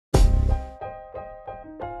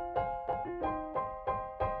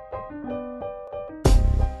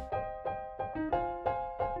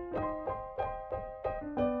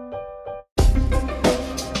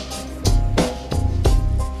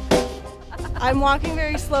I'm walking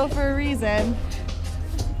very slow for a reason.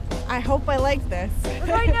 I hope I like this. We're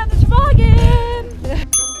going down the toboggan!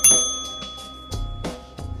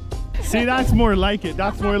 See, that's more like it.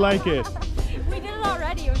 That's more like it. We did it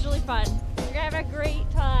already. It was really fun. You're gonna have a great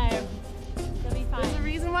time. It'll be fun. There's a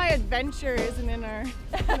reason why adventure isn't in our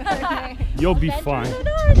name. You'll be fine.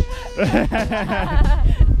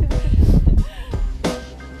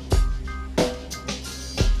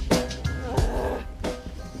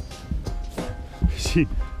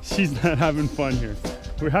 She's not having fun here.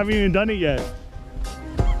 We haven't even done it yet.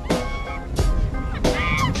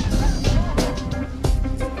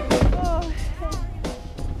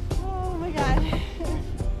 Oh my god. I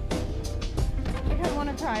kind of want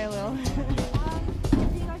to cry a little.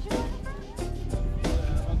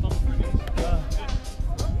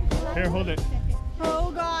 Here, hold it.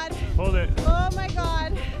 Oh god. Hold it. Oh my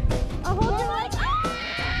god. I'll hold your leg.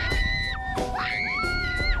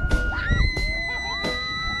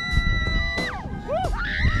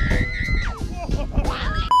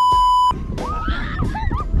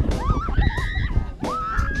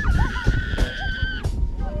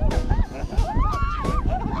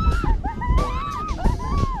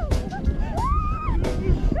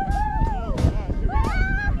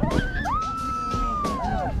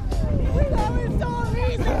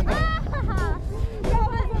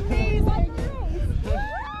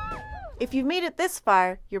 If you've made it this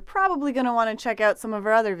far, you're probably going to want to check out some of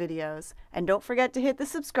our other videos. And don't forget to hit the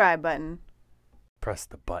subscribe button. Press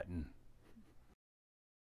the button.